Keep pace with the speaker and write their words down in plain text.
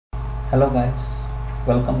Hello guys,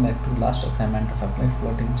 welcome back to last assignment of applied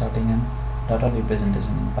plotting, charting and data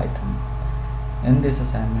representation in Python. In this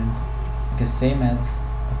assignment, it is same as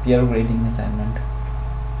a peer grading assignment,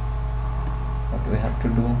 but we have to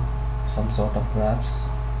do some sort of graph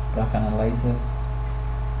analysis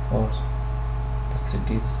for the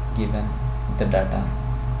cities given the data.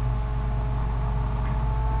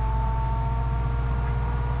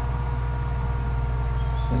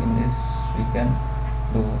 So in this we can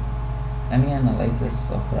do any analysis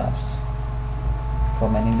of graphs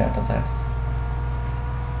from any data sets.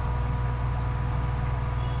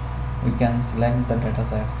 We can select the data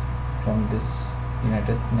sets from this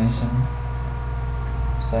United Nations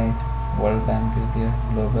site, World Bank is there,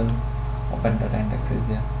 Global Open Data Index is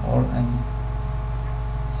there, or any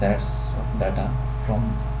sets of data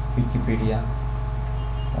from Wikipedia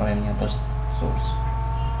or any other source.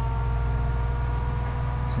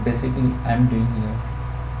 So basically I am doing here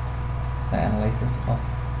the analysis of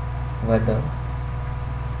weather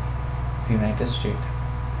of United States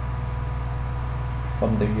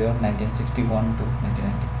from the year 1961 to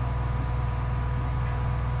 1990.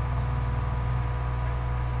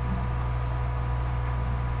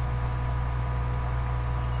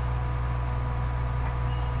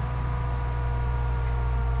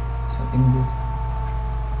 So in this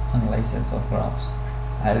analysis of graphs,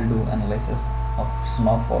 I'll do analysis of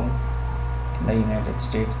snowfall in the United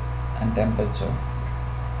States and temperature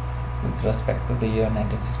with respect to the year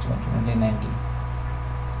 1961 to 1990.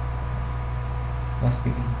 First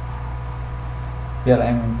begin. Here I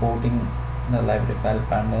am importing the library file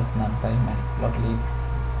pandas numpy matplotlib.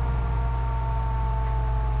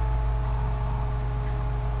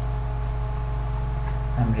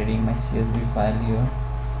 I am reading my CSV file here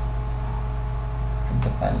with the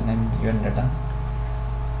file name UN data.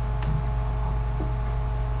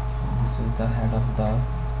 This is the head of the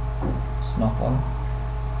snowfall,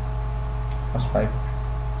 first 5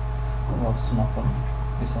 rows of snowfall.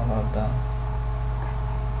 These all are the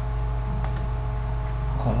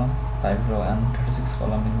column, 5 row and 36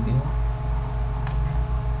 column in there.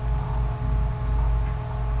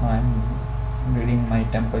 Now I am reading my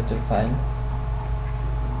temperature file.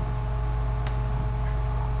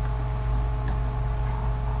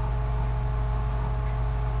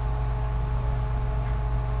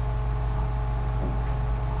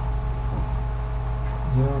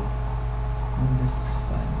 Here in this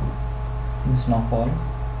file, in snowfall,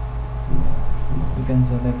 you can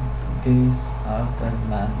say that these are the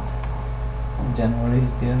month. January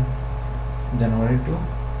is there, January to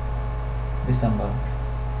December.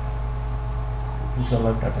 This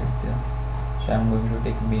all data is there. So I am going to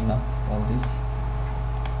take mean of all this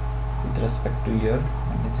with respect to year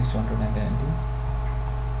 1961 to 1990.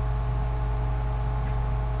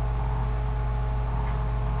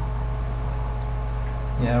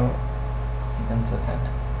 Here you can say that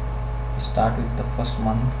we start with the first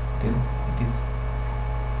month till it is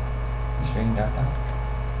showing data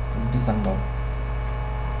to December.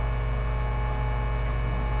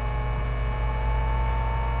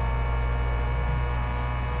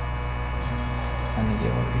 And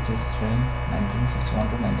here it is showing 1961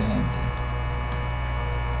 to 1990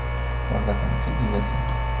 for the country USA.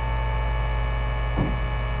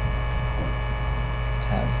 It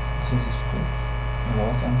has 366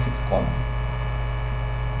 rows and 6 columns.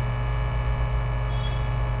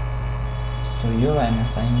 So here I am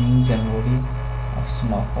assigning January of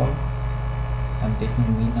snowfall. I am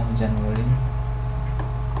taking mean of January,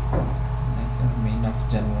 mean of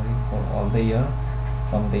January for all the year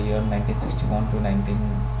from the year 1961 to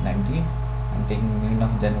 1990. I am taking mean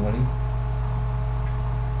of January,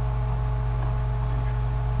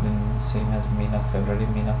 then same as mean of February,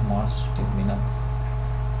 mean of March till mean of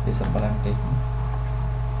December I am taking.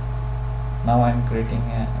 Now I am creating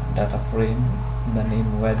a data frame, the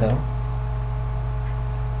name weather.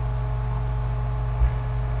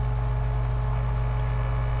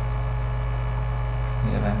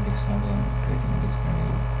 Here I am creating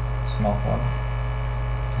dictionary snowfall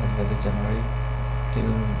as well as January till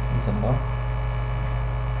December.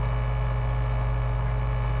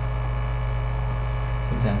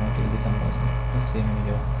 So January till December is the same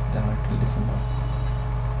year, January till December.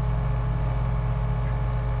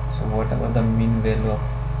 So whatever the mean value of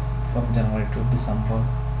from January to December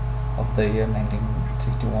of the year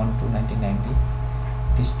 1961 to 1990,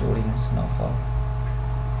 it is stored in snowfall.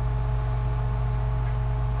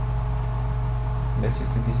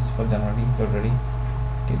 Basically this is for January, February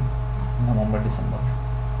till November, December.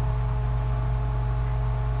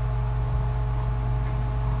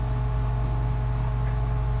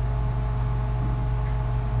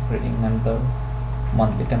 Creating another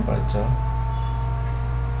monthly temperature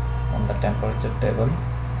on the temperature table,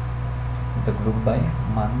 the group by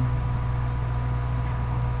month,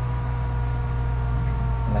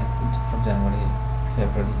 like it's for January,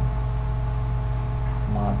 February,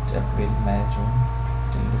 March, April, May, June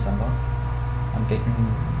till December. I'm taking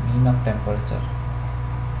mean of temperature.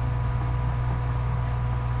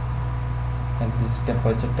 And this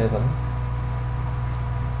temperature table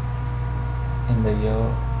in the year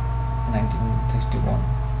 1961,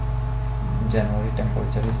 January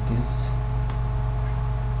temperature is this.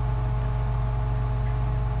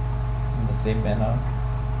 In the same manner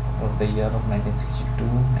for the year of 1962,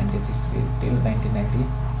 1963 till 1990,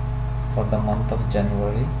 for the month of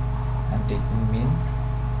January I'm taking mean.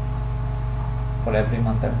 For every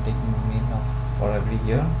month I'm taking mean of for every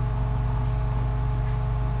year.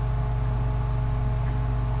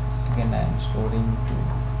 Again I am storing to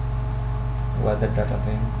weather data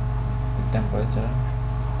frame with temperature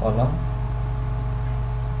column.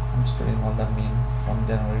 I'm storing all the mean from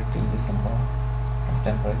January till December of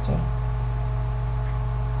temperature.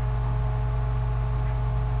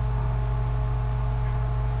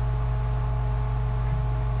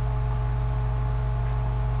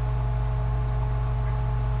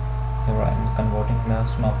 Here I am converting the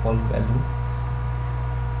snowfall value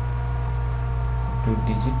to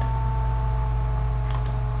digit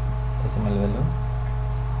decimal value.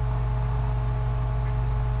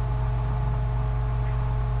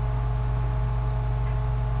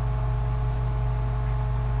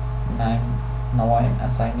 Now I am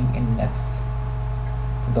assigning index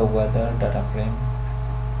to the weather data frame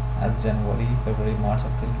as January, February, March,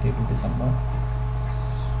 April till December.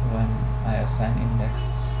 So when I assign index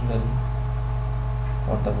value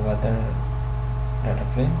for the weather data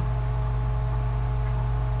frame,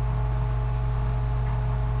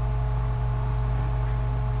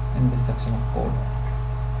 in this section of code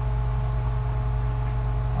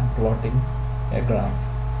I'm plotting a graph.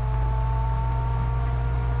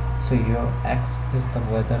 So your x is the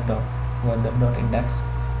weather dot index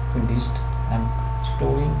to list. I'm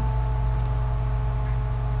storing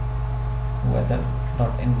weather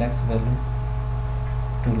dot index value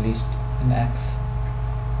to list in x.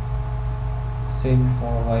 Same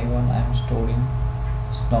for y1, I'm storing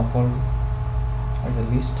snowfall as a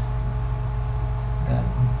list. Then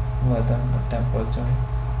weather the temperature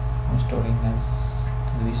I'm storing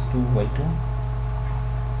as list to y2.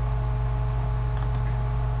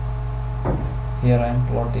 Here I am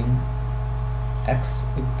plotting x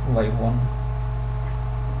with y1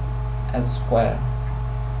 as square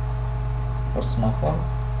for snowfall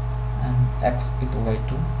and x with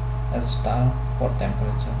y2 as star for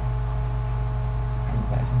temperature. I'm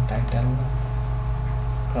writing title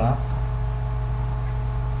graph.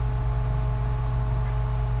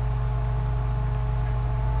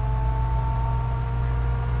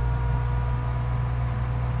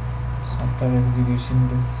 So after execution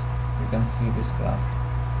this, you can see this graph.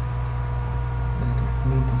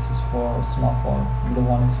 Basically this is for snowfall, blue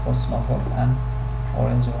one is for snowfall and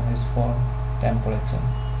orange one is for temperature.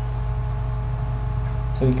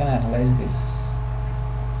 So you can analyze this.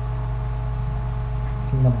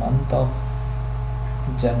 In the month of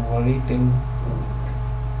January till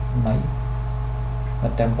May, the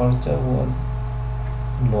temperature was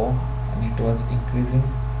low and it was increasing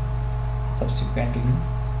subsequently.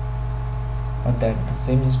 But at the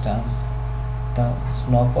same instance, the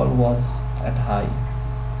snowfall was at high.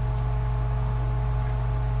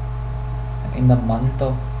 And in the month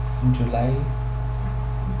of July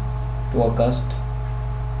to August,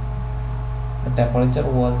 the temperature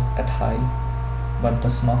was at high, but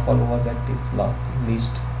the snowfall was at its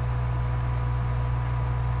least.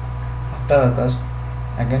 After August,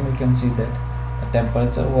 again we can see that the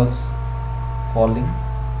temperature was falling,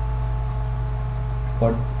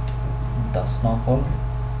 but the snowfall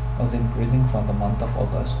was increasing from the month of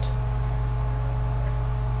August.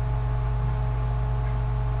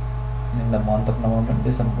 In the month of November and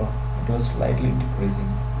December, it was slightly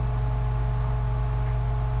decreasing.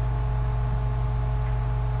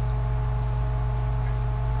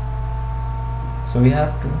 So we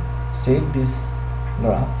have to save this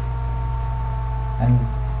graph, and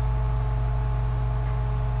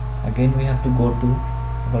again we have to go to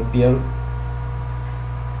our peer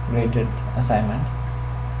graded assignment,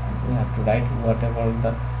 and we have to write whatever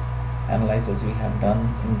the analysis we have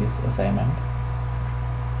done in this assignment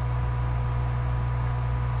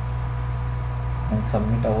and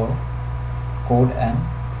submit our code and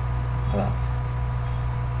graph.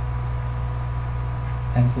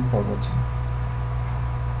 Thank you for watching.